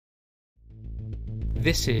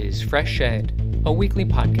This is Fresh Ed, a weekly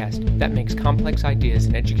podcast that makes complex ideas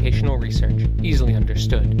in educational research easily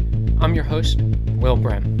understood. I'm your host, Will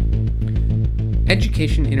Brehm.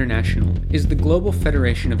 Education International is the global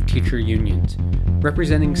federation of teacher unions,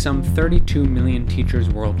 representing some 32 million teachers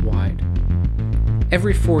worldwide.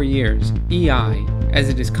 Every 4 years, EI, as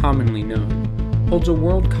it is commonly known, holds a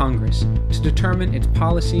World Congress to determine its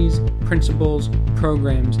policies, principles,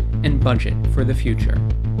 programs, and budget for the future.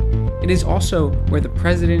 It is also where the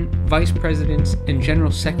President, Vice Presidents, and General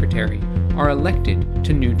Secretary are elected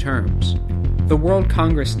to new terms. The World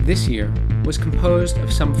Congress this year was composed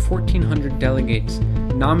of some 1,400 delegates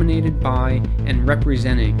nominated by and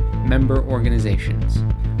representing member organizations.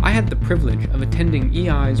 I had the privilege of attending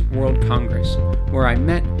EI's World Congress, where I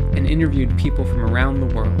met and interviewed people from around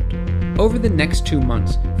the world. Over the next 2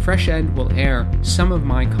 months, Fresh Ed will air some of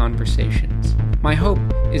my conversations. My hope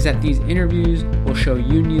is that these interviews will show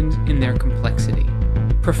unions in their complexity.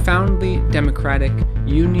 Profoundly democratic,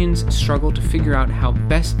 unions struggle to figure out how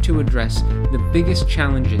best to address the biggest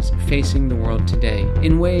challenges facing the world today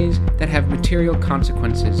in ways that have material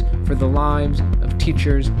consequences for the lives of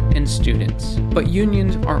teachers and students. But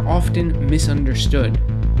unions are often misunderstood.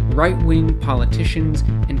 Right-wing politicians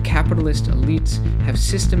and capitalist elites have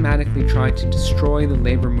systematically tried to destroy the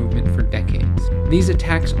labor movement for decades. These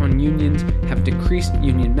attacks on unions have decreased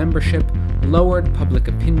union membership, lowered public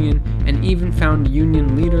opinion, and even found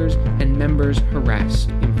union leaders and members harassed,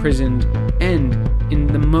 imprisoned, and, in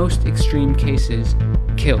the most extreme cases,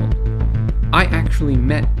 killed. I actually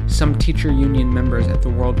met some teacher union members at the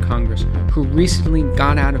World Congress who recently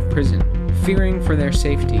got out of prison. Fearing for their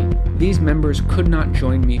safety, these members could not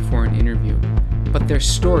join me for an interview, but their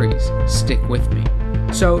stories stick with me.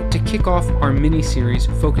 So, to kick off our mini-series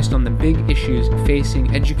focused on the big issues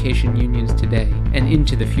facing education unions today and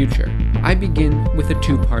into the future, I begin with a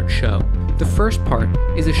 2-part show. The first part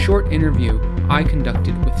is a short interview I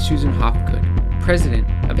conducted with Susan Hopgood, President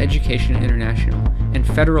of Education International and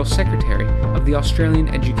Federal Secretary of the Australian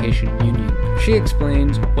Education Union. She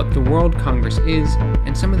explains what the World Congress is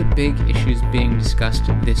and some of the big issues being discussed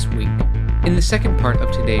this week. In the second part of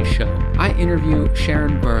today's show, I interview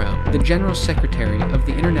Sharon Burrow, the General Secretary of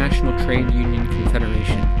the International Trade Union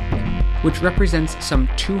Confederation, which represents some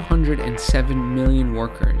 207 million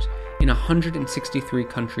workers in 163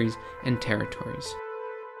 countries and territories.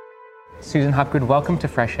 Susan Hopgood, welcome to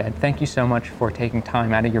Fresh Ed. Thank you so much for taking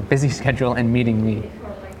time out of your busy schedule and meeting me.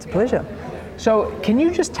 It's a pleasure. So, can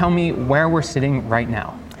you just tell me where we're sitting right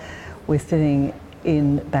now? We're sitting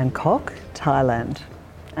in Bangkok, Thailand,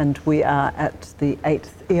 and we are at the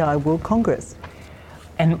 8th EI World Congress.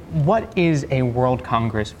 And what is a World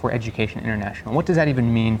Congress for Education International? What does that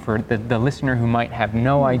even mean for the listener who might have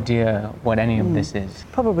no idea what any of this is?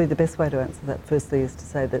 Probably the best way to answer that firstly is to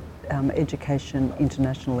say that Education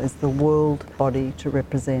International is the world body to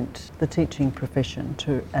represent the teaching profession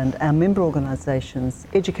and our member organisations,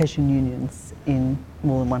 education unions in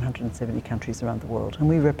more than 170 countries around the world, and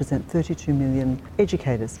we represent 32 million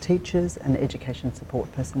educators, teachers and education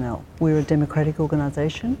support personnel. We're a democratic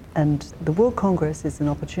organisation, and the World Congress is an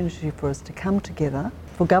opportunity for us to come together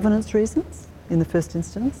for governance reasons in the first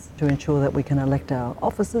instance, to ensure that we can elect our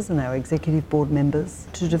officers and our executive board members,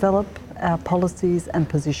 to develop our policies and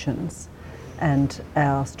positions and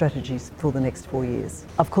our strategies for the next 4 years.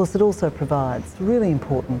 Of course, it also provides really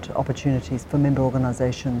important opportunities for member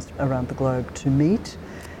organisations around the globe to meet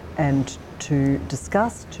and to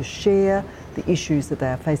discuss, to share the issues that they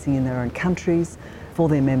are facing in their own countries for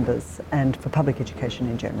their members and for public education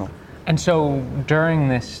in general. And so during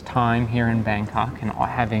this time here in Bangkok and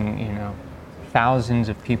having, thousands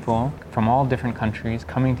of people from all different countries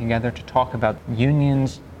coming together to talk about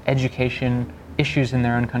unions, education, issues in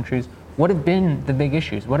their own countries, what have been the big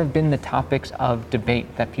issues? What have been the topics of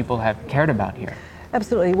debate that people have cared about here?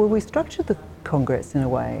 Absolutely. Well, we structured the Congress in a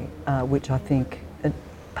way which I think it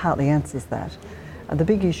partly answers that. The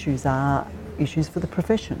big issues are issues for the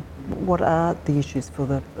profession. What are the issues for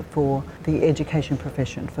the education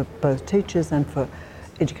profession, for both teachers and for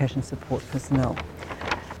education support personnel?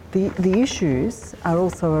 The issues are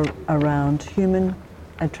also around human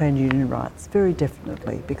and trade union rights, very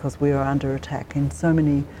definitely, because we are under attack in so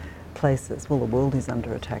many places. Well, the world is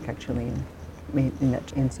under attack actually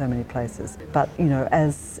in so many places. But,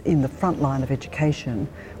 as in the front line of education,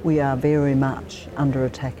 we are very much under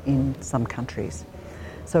attack in some countries.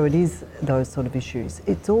 So it is those sort of issues.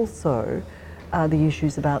 It's also the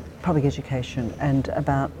issues about public education and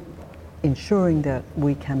about ensuring that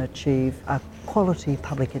we can achieve a quality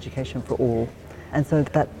public education for all And so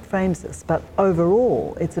that frames us. But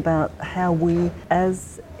overall, it's about how we,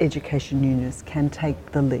 as education unions, can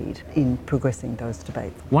take the lead in progressing those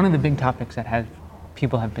debates. One of the big topics that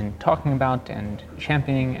people have been talking about and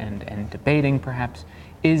championing and debating perhaps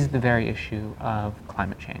is the very issue of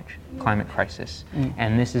climate change, climate crisis.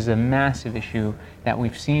 And this is a massive issue that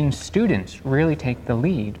we've seen students really take the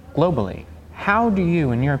lead globally. How do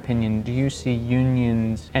you, in your opinion, do you see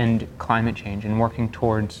unions and climate change and working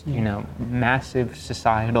towards, massive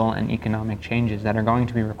societal and economic changes that are going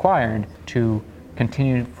to be required to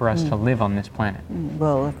continue for us to live on this planet?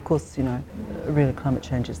 Well, of course, really climate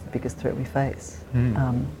change is the biggest threat we face,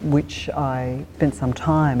 which I spent some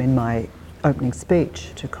time in my opening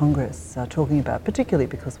speech to Congress talking about, particularly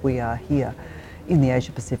because we are here in the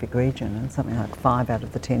Asia-Pacific region, and something like 5 out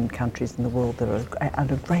of the 10 countries in the world that are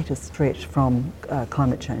under greatest threat from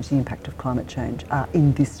climate change, the impact of climate change, are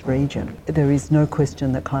in this region. There is no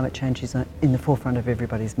question that climate change is in the forefront of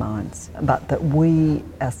everybody's minds, but that we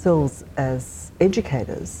ourselves as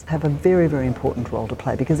educators have a very, very important role to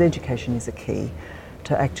play, because education is a key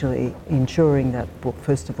to actually ensuring that, well,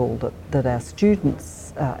 first of all, that our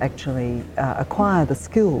students actually acquire the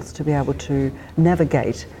skills to be able to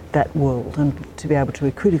navigate that world and to be able to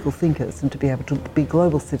be critical thinkers and to be able to be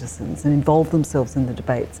global citizens and involve themselves in the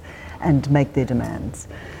debates and make their demands.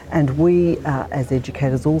 And we, as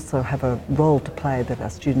educators, also have a role to play that our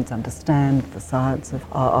students understand the science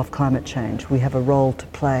of climate change. We have a role to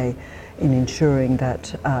play in ensuring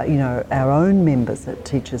that our own members, that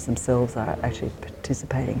teachers themselves, are actually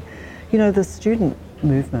participating. The student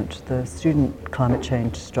movement, the student climate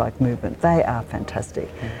change strike movement, they are fantastic,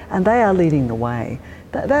 and they are leading the way.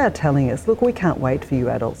 They are telling us, look, we can't wait for you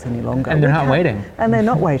adults any longer. And they're not waiting. And they're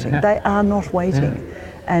not waiting. They are not waiting.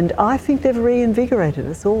 And I think they've reinvigorated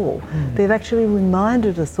us all. They've actually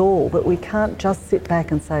reminded us all that we can't just sit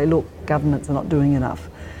back and say, look, governments are not doing enough.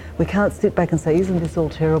 We can't sit back and say, isn't this all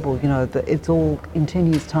terrible? That it's all, in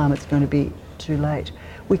 10 years' time, it's going to be too late.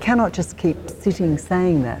 We cannot just keep sitting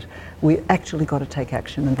saying that. We actually got to take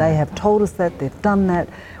action, and they have told us that, they've done that.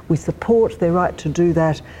 We support their right to do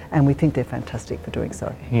that, and we think they're fantastic for doing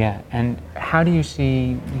so. Yeah, and how do you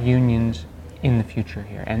see unions in the future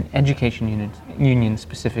here, and education unions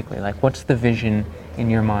specifically? Like, what's the vision in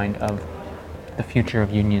your mind of the future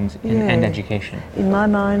of unions and education? In my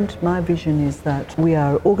mind, my vision is that we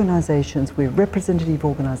are organisations, we're representative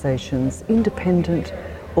organisations, independent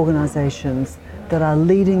organisations that are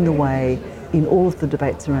leading the way in all of the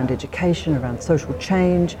debates around education, around social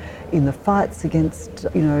change, in the fights against,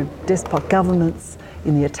 despot governments,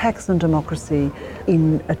 in the attacks on democracy,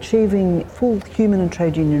 in achieving full human and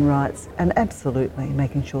trade union rights, and absolutely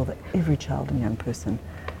making sure that every child and young person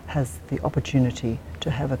has the opportunity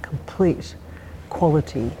to have a complete,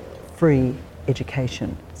 quality, free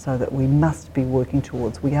education, so that we must be working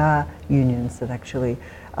towards. We are unions that actually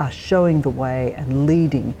are showing the way and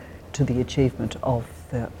leading to the achievement of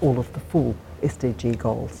all of the full SDG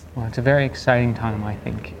goals. Well, it's a very exciting time, I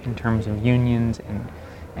think, in terms of unions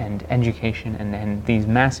and education and these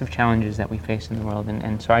massive challenges that we face in the world.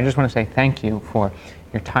 And so I just want to say thank you for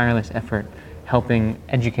your tireless effort helping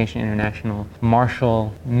Education International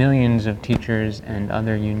marshal millions of teachers and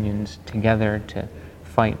other unions together to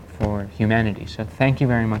fight for humanity. So thank you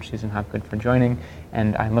very much, Susan Hopgood, for joining,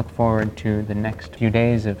 and I look forward to the next few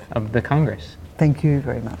days of the Congress. Thank you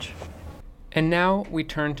very much. And now we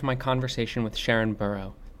turn to my conversation with Sharon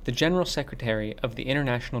Burrow, the General Secretary of the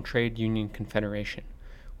International Trade Union Confederation,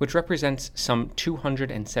 which represents some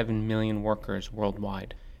 207 million workers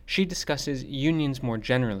worldwide. She discusses unions more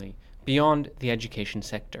generally, beyond the education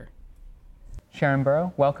sector. Sharon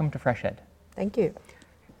Burrow, welcome to Fresh Ed. Thank you.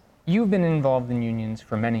 You've been involved in unions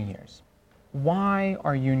for many years. Why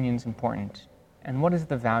are unions important, and what is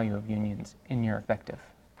the value of unions in your perspective?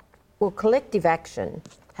 Well, collective action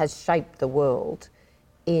has shaped the world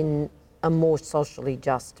in a more socially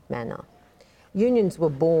just manner. Unions were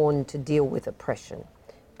born to deal with oppression.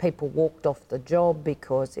 People walked off the job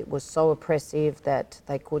because it was so oppressive that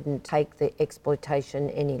they couldn't take the exploitation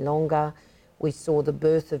any longer. We saw the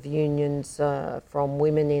birth of unions from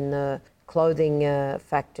women in the clothing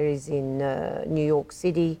factories in New York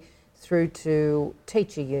City through to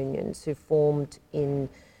teacher unions who formed in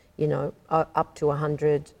up to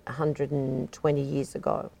 120 years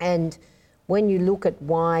ago. And when you look at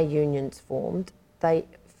why unions formed, they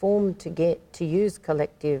formed to use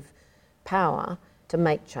collective power to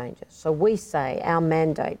make changes. So we say our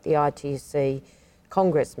mandate, the ITUC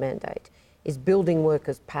Congress mandate, is building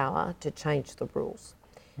workers' power to change the rules.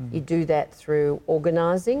 You do that through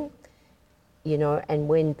organising, and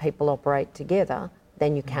when people operate together,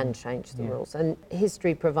 then you can change the rules. And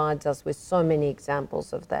history provides us with so many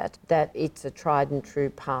examples of that it's a tried and true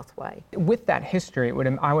pathway. With that history,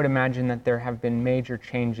 I would imagine that there have been major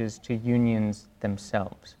changes to unions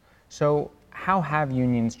themselves. So how have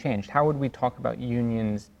unions changed? How would we talk about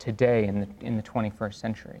unions today in the 21st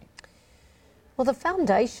century? Well, the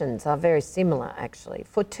foundations are very similar, actually.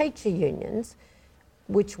 For teacher unions,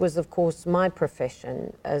 which was, of course, my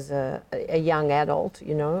profession as a young adult.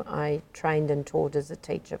 You know, I trained and taught as a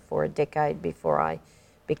teacher for a decade before I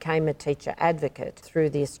became a teacher advocate through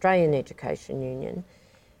the Australian Education Union.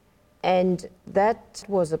 And that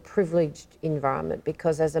was a privileged environment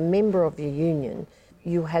because as a member of your union,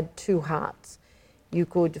 you had two hearts. You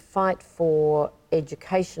could fight for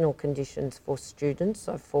educational conditions for students,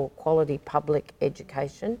 so for quality public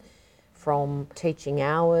education, from teaching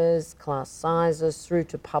hours, class sizes, through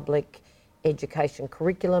to public education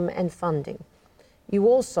curriculum and funding. You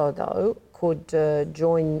also, though, could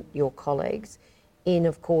join your colleagues in,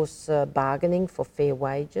 of course, bargaining for fair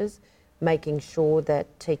wages, making sure that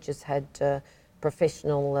teachers had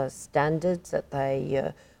professional standards, that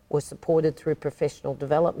they were supported through professional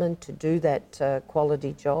development to do that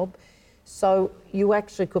quality job. So you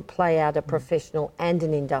actually could play out a professional and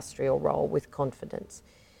an industrial role with confidence.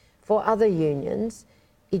 For other unions,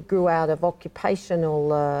 it grew out of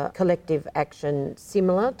occupational collective action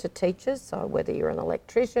similar to teachers, so whether you're an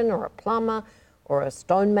electrician or a plumber or a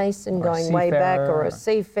stonemason going way back or a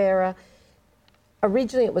seafarer.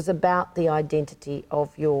 Originally it was about the identity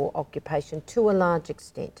of your occupation to a large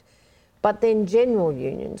extent, but then general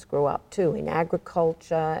unions grew up too, in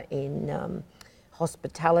agriculture, in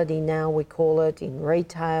hospitality now we call it, in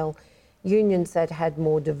retail, unions that had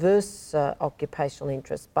more diverse occupational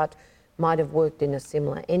interests but might have worked in a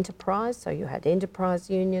similar enterprise, so you had enterprise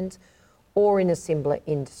unions, or in a similar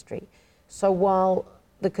industry. So while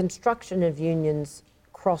the construction of unions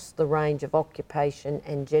crossed the range of occupation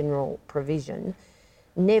and general provision,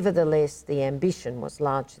 nevertheless the ambition was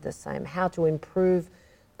largely the same, how to improve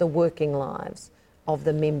the working lives of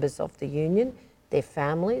the members of the union, their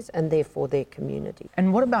families, and therefore their community.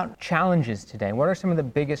 And what about challenges today? What are some of the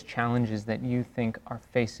biggest challenges that you think are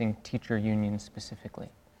facing teacher unions specifically?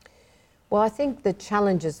 Well, I think the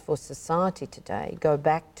challenges for society today go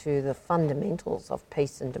back to the fundamentals of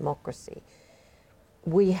peace and democracy.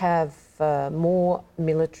 We have more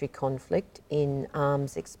military conflict in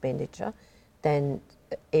arms expenditure than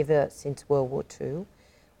ever since World War II.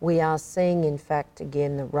 We are seeing, in fact,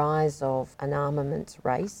 again, the rise of an armaments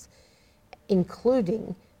race,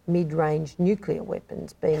 including mid-range nuclear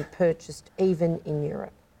weapons being purchased even in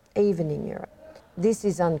Europe. This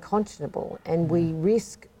is unconscionable, and we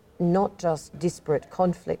risk not just disparate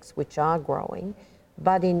conflicts which are growing,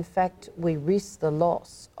 but in fact we risk the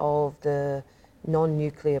loss of the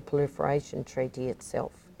non-nuclear proliferation treaty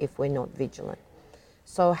itself if we're not vigilant.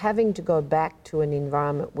 So having to go back to an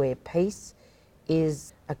environment where peace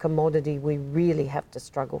is a commodity we really have to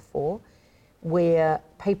struggle for, where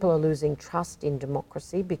people are losing trust in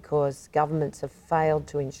democracy because governments have failed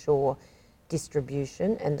to ensure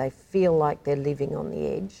distribution and they feel like they're living on the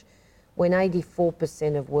edge. When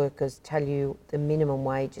 84% of workers tell you the minimum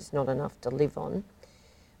wage is not enough to live on,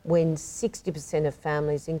 when 60% of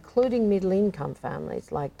families, including middle-income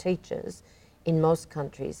families like teachers in most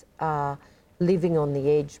countries, are living on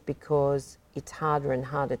the edge because it's harder and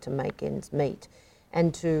harder to make ends meet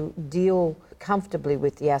and to deal comfortably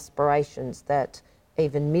with the aspirations that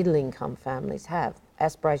even middle-income families have,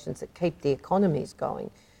 aspirations that keep the economies going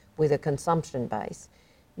with a consumption base,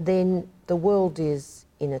 then the world is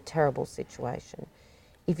in a terrible situation.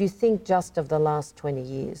 If you think just of the last 20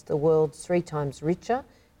 years, the world's 3 times richer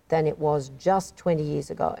than it was just 20 years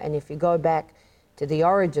ago. And if you go back to the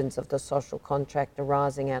origins of the social contract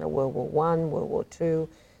arising out of World War I, World War II,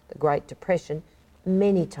 the Great Depression,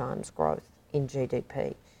 many times growth in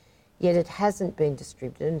GDP. Yet it hasn't been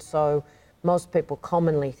distributed, and so most people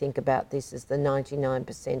commonly think about this as the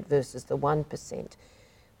 99% versus the 1%.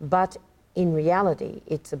 But in reality,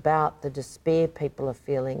 it's about the despair people are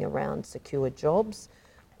feeling around secure jobs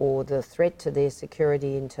or the threat to their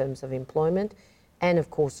security in terms of employment, and of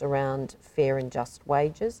course around fair and just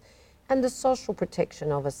wages, and the social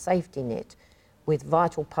protection of a safety net with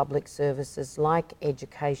vital public services like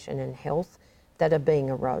education and health that are being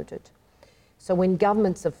eroded. So when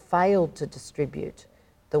governments have failed to distribute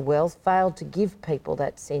the wealth, failed to give people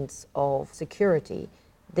that sense of security,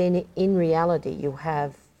 then in reality you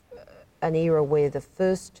have an era where the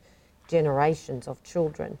first generations of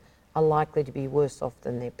children are likely to be worse off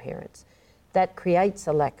than their parents. That creates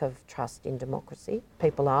a lack of trust in democracy.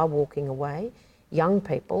 People are walking away. Young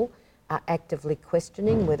people are actively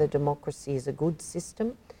questioning whether democracy is a good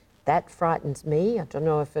system. That frightens me. I don't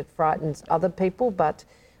know if it frightens other people, but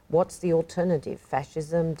what's the alternative?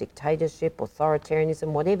 Fascism, dictatorship, authoritarianism,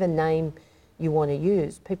 whatever name you want to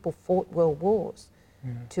use. People fought world wars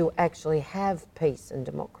to actually have peace and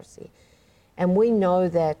democracy. And we know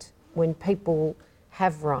that when people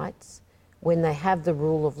have rights, when they have the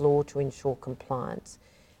rule of law to ensure compliance,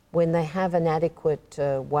 when they have an adequate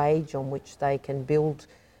wage on which they can build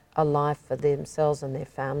a life for themselves and their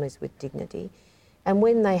families with dignity, and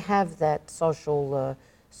when they have that social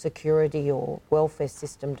security or welfare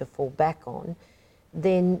system to fall back on,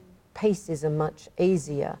 then peace is a much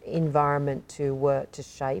easier environment to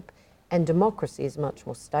shape, and democracy is much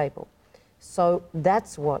more stable. So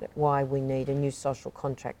that's why we need a new social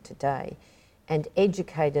contract today. And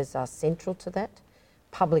educators are central to that.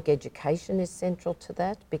 Public education is central to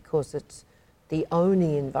that because it's the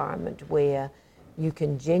only environment where you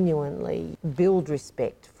can genuinely build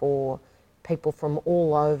respect for people from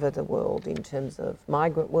all over the world in terms of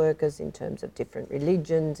migrant workers, in terms of different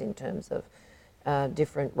religions, in terms of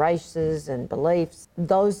different races and beliefs.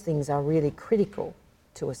 Those things are really critical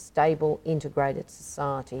to a stable, integrated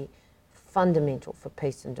society, fundamental for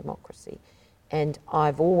peace and democracy. And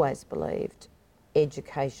I've always believed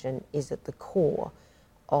education is at the core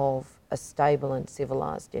of a stable and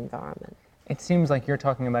civilised environment. It seems like you're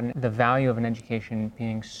talking about the value of an education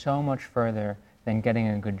being so much further than getting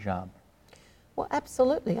a good job. Well,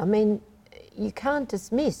 absolutely. I mean, you can't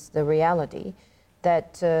dismiss the reality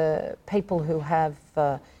that people who have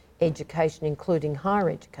education, including higher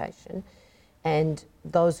education, and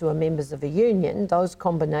those who are members of a union, those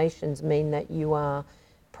combinations mean that you are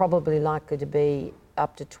probably likely to be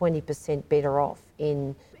up to 20% better off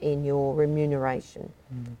in your remuneration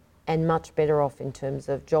and much better off in terms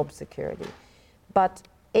of job security. But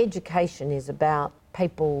education is about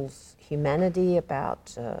people's humanity,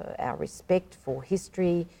 about our respect for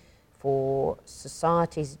history, for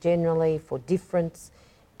societies generally, for difference,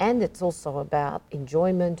 and it's also about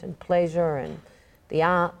enjoyment and pleasure and the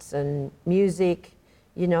arts and music,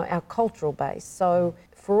 you know, our cultural base. So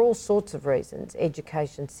for all sorts of reasons,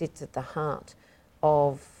 education sits at the heart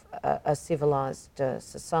of a civilised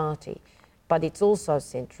society, but it's also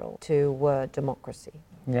central to democracy.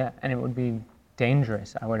 Yeah, and it would be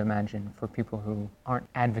dangerous, I would imagine, for people who aren't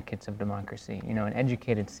advocates of democracy. You know, an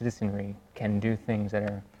educated citizenry can do things that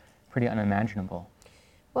are pretty unimaginable.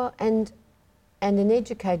 Well, and an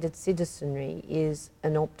educated citizenry is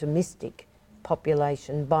an optimistic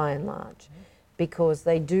population by and large, because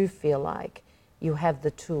they do feel like you have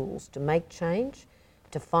the tools to make change,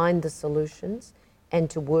 to find the solutions, and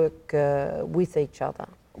to work with each other.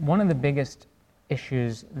 One of the biggest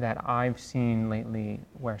issues that I've seen lately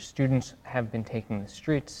where students have been taking the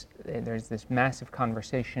streets, there's this massive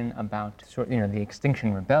conversation about the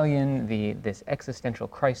Extinction Rebellion, this existential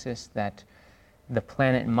crisis that the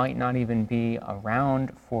planet might not even be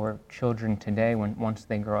around for children today once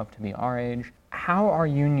they grow up to be our age. How are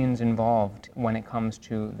unions involved when it comes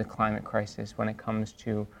to the climate crisis, when it comes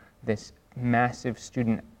to this massive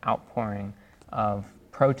student outpouring of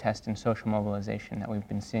protest and social mobilization that we've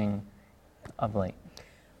been seeing of late?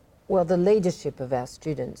 Well, the leadership of our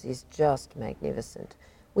students is just magnificent.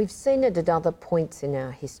 We've seen it at other points in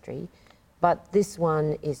our history, but this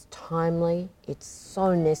one is timely. It's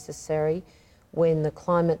so necessary. When the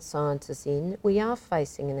climate science is in, we are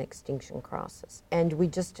facing an extinction crisis, and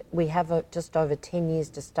we have just over 10 years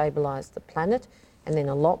to stabilise the planet, and then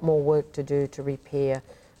a lot more work to do to repair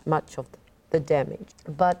much of the damage.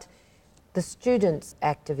 But the students'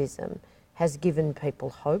 activism has given people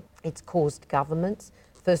hope. It's caused governments,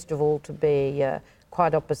 first of all, to be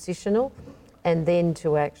quite oppositional, and then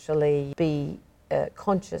to actually be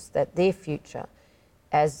conscious that their future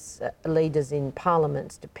as leaders in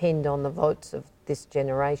parliaments depend on the votes of this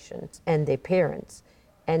generation and their parents.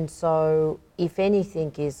 And so if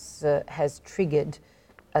anything has triggered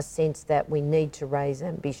a sense that we need to raise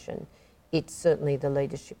ambition, it's certainly the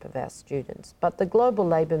leadership of our students. But the global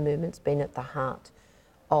labour movement's been at the heart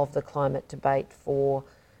of the climate debate for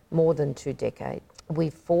more than 2 decades.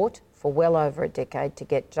 We've fought for well over a decade to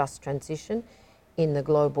get just transition in the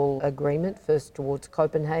global agreement, first towards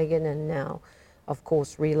Copenhagen and now, of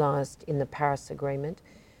course, realised in the Paris Agreement.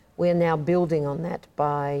 We're now building on that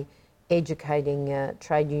by educating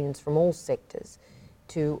trade unions from all sectors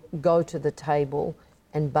to go to the table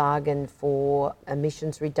and bargain for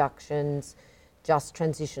emissions reductions, just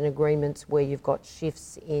transition agreements where you've got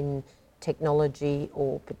shifts in technology,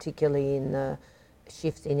 or particularly in the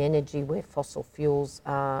shifts in energy where fossil fuels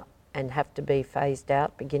are and have to be phased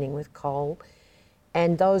out, beginning with coal.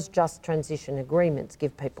 And those just transition agreements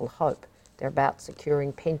give people hope. They're about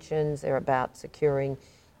securing pensions, they're about securing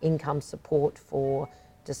income support for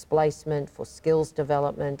displacement, for skills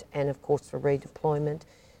development, and of course for redeployment.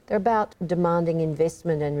 They're about demanding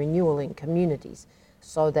investment and renewal in communities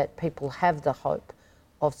so that people have the hope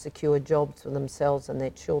of secure jobs for themselves and their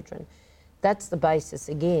children. That's the basis,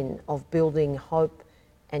 again, of building hope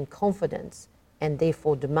and confidence, and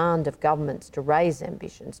therefore demand of governments to raise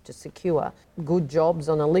ambitions to secure good jobs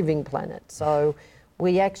on a living planet. So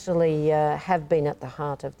we actually have been at the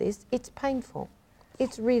heart of this. It's painful.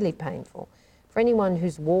 It's really painful. For anyone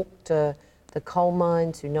who's walked the coal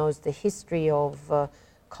mines, who knows the history of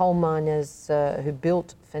coal miners who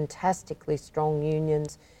built fantastically strong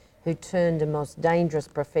unions, who turned the most dangerous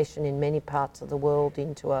profession in many parts of the world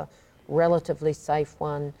into a relatively safe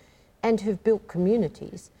one, and who've built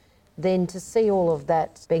communities, then to see all of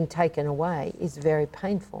that being taken away is very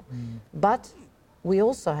painful. But we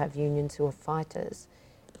also have unions who are fighters,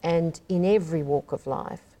 and in every walk of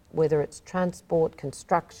life, whether it's transport,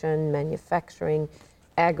 construction, manufacturing,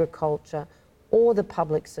 agriculture, or the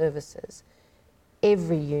public services,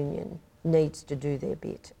 every union needs to do their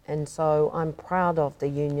bit. And so I'm proud of the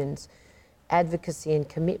union's advocacy and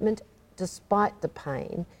commitment, despite the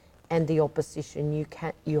pain and the opposition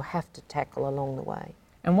you have to tackle along the way.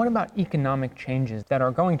 And what about economic changes that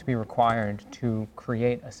are going to be required to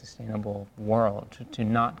create a sustainable world, to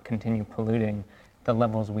not continue polluting the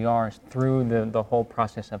levels we are through the whole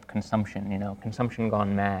process of consumption, consumption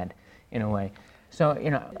gone mad in a way.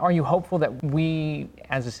 So, are you hopeful that we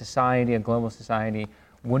as a society, a global society,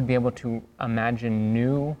 would be able to imagine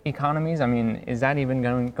new economies? I mean, is that even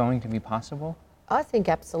going to be possible? I think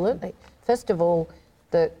absolutely. First of all,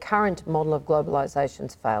 the current model of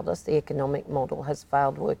globalisation's failed us. The economic model has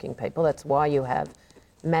failed working people. That's why you have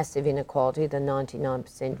massive inequality, the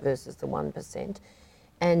 99% versus the 1%.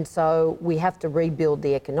 And so we have to rebuild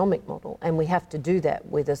the economic model, and we have to do that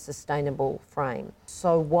with a sustainable frame.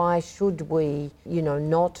 So why should we,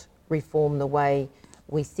 not reform the way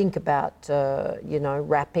we think about,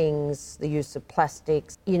 wrappings, the use of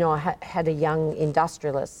plastics? I had a young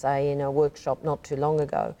industrialist say in a workshop not too long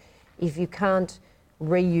ago, if you can't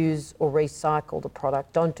reuse or recycle the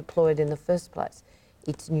product, don't deploy it in the first place.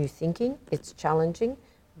 It's new thinking, it's challenging,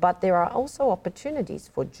 but there are also opportunities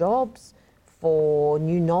for jobs, for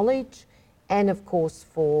new knowledge, and of course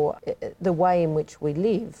for the way in which we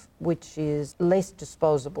live, which is less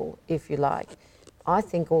disposable, if you like. I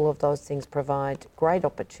think all of those things provide great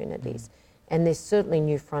opportunities, and there's certainly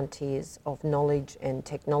new frontiers of knowledge and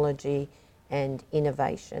technology and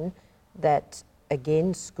innovation that,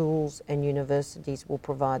 again, schools and universities will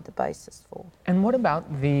provide the basis for. And what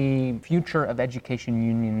about the future of education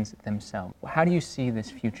unions themselves? How do you see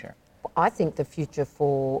this future? I think the future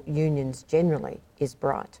for unions generally is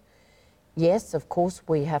bright. Yes, of course,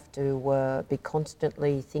 we have to be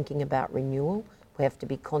constantly thinking about renewal. We have to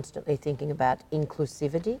be constantly thinking about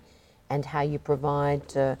inclusivity and how you provide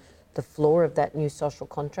the floor of that new social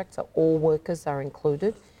contract so all workers are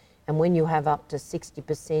included. And when you have up to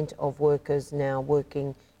 60% of workers now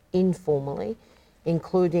working informally,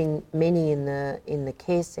 including many in the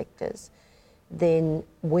care sectors, then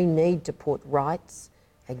we need to put rights,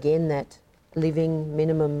 again, that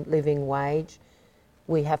minimum living wage.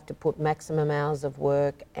 We have to put maximum hours of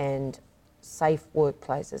work and safe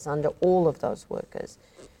workplaces under all of those workers.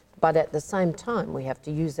 But at the same time, we have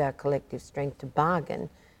to use our collective strength to bargain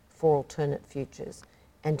for alternate futures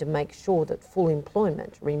and to make sure that full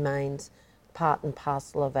employment remains part and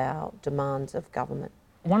parcel of our demands of government.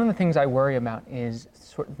 One of the things I worry about is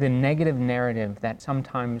sort of the negative narrative that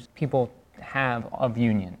sometimes people have of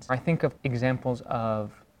unions. I think of examples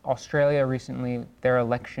of Australia recently, their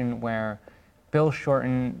election where Bill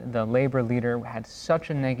Shorten, the Labour leader, had such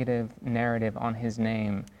a negative narrative on his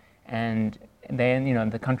name, and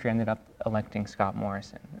the country ended up electing Scott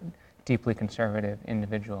Morrison, a deeply conservative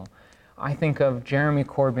individual. I think of Jeremy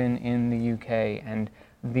Corbyn in the UK and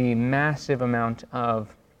the massive amount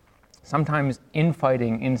of sometimes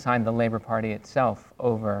infighting inside the Labour Party itself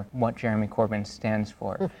over what Jeremy Corbyn stands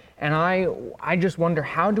for. And I just wonder,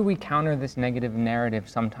 how do we counter this negative narrative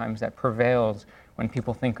sometimes that prevails when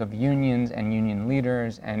people think of unions and union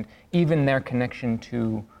leaders and even their connection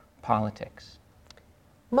to politics?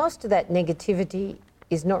 Most of that negativity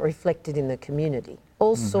is not reflected in the community.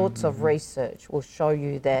 All sorts of research will show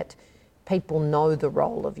you that people know the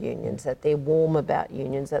role of unions, that they're warm about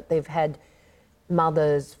unions, that they've had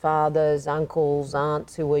mothers, fathers, uncles,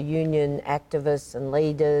 aunts who were union activists and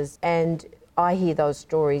leaders, and I hear those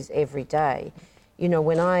stories every day.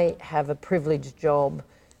 When I have a privileged job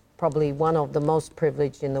probably one of the most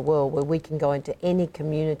privileged in the world, where we can go into any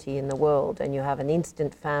community in the world and you have an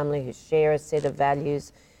instant family who share a set of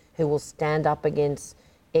values, who will stand up against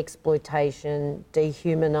exploitation,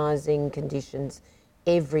 dehumanising conditions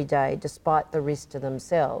every day despite the risk to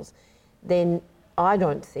themselves, then I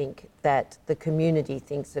don't think that the community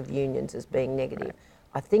thinks of unions as being negative.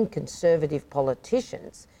 I think conservative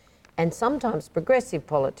politicians and sometimes progressive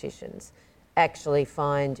politicians actually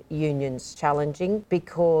find unions challenging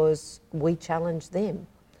because we challenge them.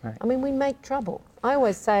 Right. I mean, we make trouble. I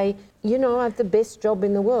always say, you know, I have the best job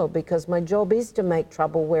in the world because my job is to make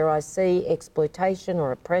trouble where I see exploitation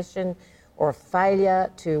or oppression or a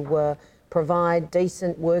failure to provide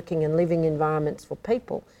decent working and living environments for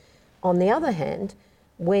people. On the other hand,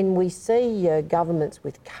 when we see governments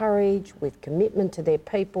with courage, with commitment to their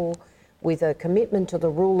people, with a commitment to the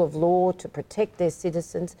rule of law to protect their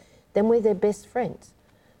citizens, then we're their best friends.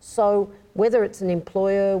 So whether it's an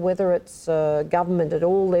employer, whether it's government at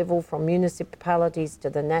all level, from municipalities to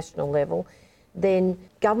the national level, then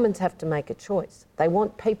governments have to make a choice. They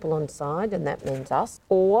want people on side, and that means us,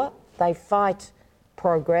 or they fight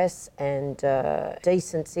progress and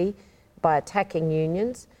decency by attacking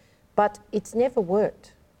unions, but it's never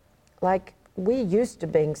worked. Like, we're used to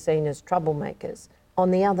being seen as troublemakers.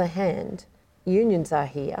 On the other hand, unions are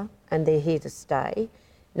here and they're here to stay.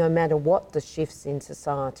 No matter what the shifts in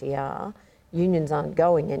society are, unions aren't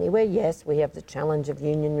going anywhere. Yes, we have the challenge of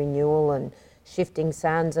union renewal and shifting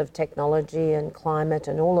sands of technology and climate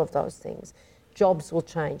and all of those things. Jobs will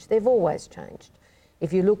change. They've always changed.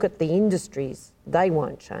 If you look at the industries, they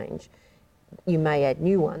won't change. You may add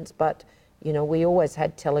new ones, but you know, we always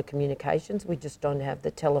had telecommunications. We just don't have the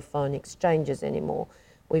telephone exchanges anymore.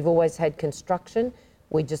 We've always had construction.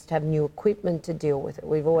 We just have new equipment to deal with it.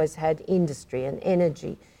 We've always had industry and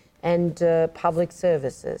energy and public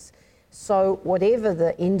services. So whatever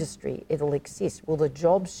the industry, it'll exist. Will the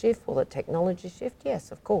jobs shift? Will the technology shift?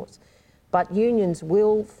 Yes, of course. But unions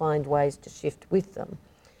will find ways to shift with them.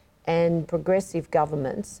 And progressive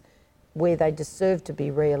governments, where they deserve to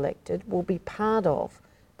be re-elected, will be part of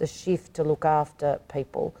the shift to look after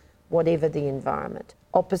people, whatever the environment.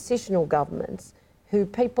 Oppositional governments, who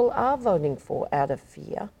people are voting for out of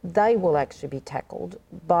fear, they will actually be tackled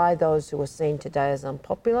by those who are seen today as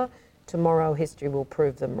unpopular. Tomorrow history will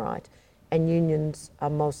prove them right. And unions are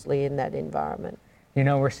mostly in that environment. You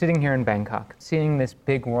know, we're sitting here in Bangkok, seeing this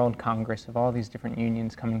big world congress of all these different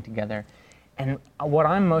unions coming together. And what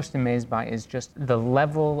I'm most amazed by is just the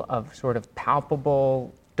level of sort of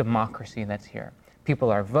palpable democracy that's here.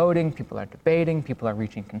 People are voting, people are debating, people are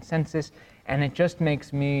reaching consensus, and it just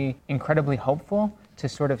makes me incredibly hopeful to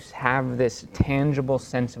sort of have this tangible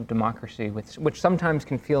sense of democracy, which sometimes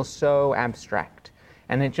can feel so abstract.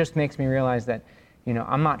 And it just makes me realize that, you know,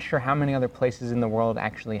 I'm not sure how many other places in the world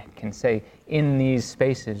actually can say, in these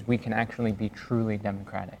spaces, we can actually be truly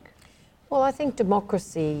democratic. Well, I think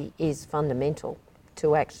democracy is fundamental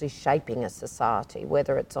to actually shaping a society,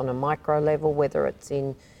 whether it's on a micro level, whether it's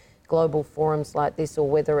in global forums like this, or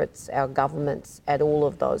whether it's our governments at all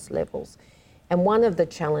of those levels. And one of the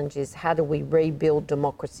challenges, how do we rebuild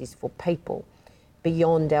democracies for people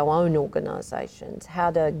beyond our own organisations? How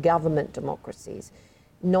do government democracies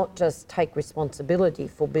not just take responsibility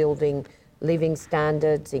for building living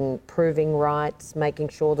standards, improving rights, making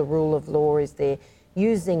sure the rule of law is there,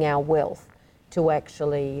 using our wealth to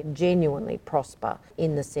actually genuinely prosper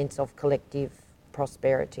in the sense of collective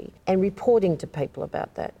prosperity, and reporting to people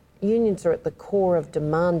about that. Unions are at the core of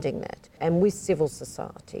demanding that. And with civil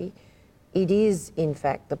society, it is, in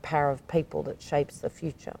fact, the power of people that shapes the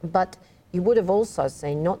future. But you would have also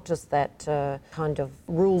seen not just that kind of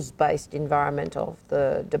rules-based environment of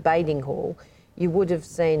the debating hall. You would have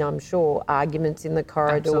seen, I'm sure, arguments in the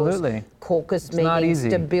corridors, Absolutely. Caucus It's not meetings easy.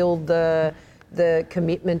 to build the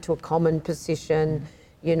commitment to a common position,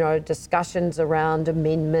 you know, discussions around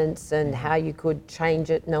amendments and how you could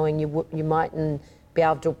change it, knowing you mightn't be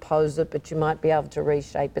able to oppose it, but you might be able to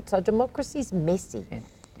reshape it. So democracy's messy.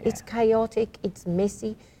 It's chaotic, it's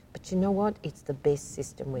messy, but you know what? It's the best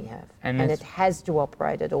system we have. And it has to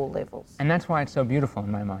operate at all levels. And that's why it's so beautiful in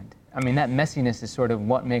my mind. I mean, that messiness is sort of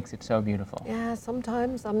what makes it so beautiful. Yeah,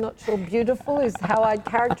 sometimes I'm not sure beautiful is how I'd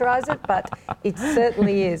characterise it, but it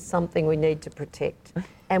certainly is something we need to protect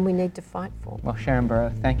and we need to fight for. Well, Sharon Burrow,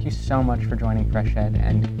 thank you so much for joining Fresh Ed,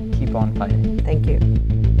 and keep on fighting. Thank you.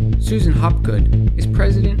 Susan Hopgood is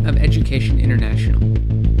president of Education International,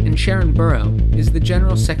 and Sharon Burrow is the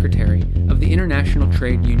General Secretary of the International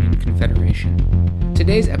Trade Union Confederation.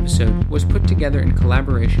 Today's episode was put together in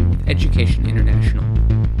collaboration with Education International.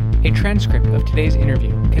 A transcript of today's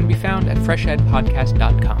interview can be found at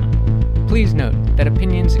freshedpodcast.com. Please note that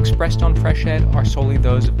opinions expressed on Fresh Ed are solely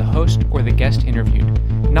those of the host or the guest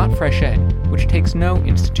interviewed, not Fresh Ed, which takes no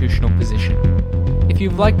institutional position. If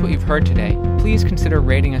you've liked what you've heard today, please consider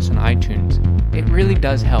rating us on iTunes. It really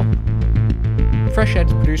does help. Fresh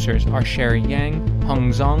Ed's producers are Sherry Yang,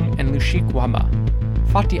 Hong Zong, and Lushik Waba.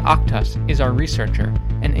 Fatih Akhtas is our researcher,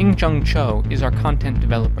 and Ingjung Cho is our content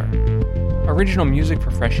developer. Original music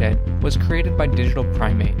for Fresh Ed was created by Digital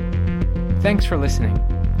Primate. Thanks for listening.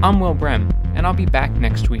 I'm Will Brem, and I'll be back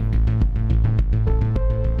next week.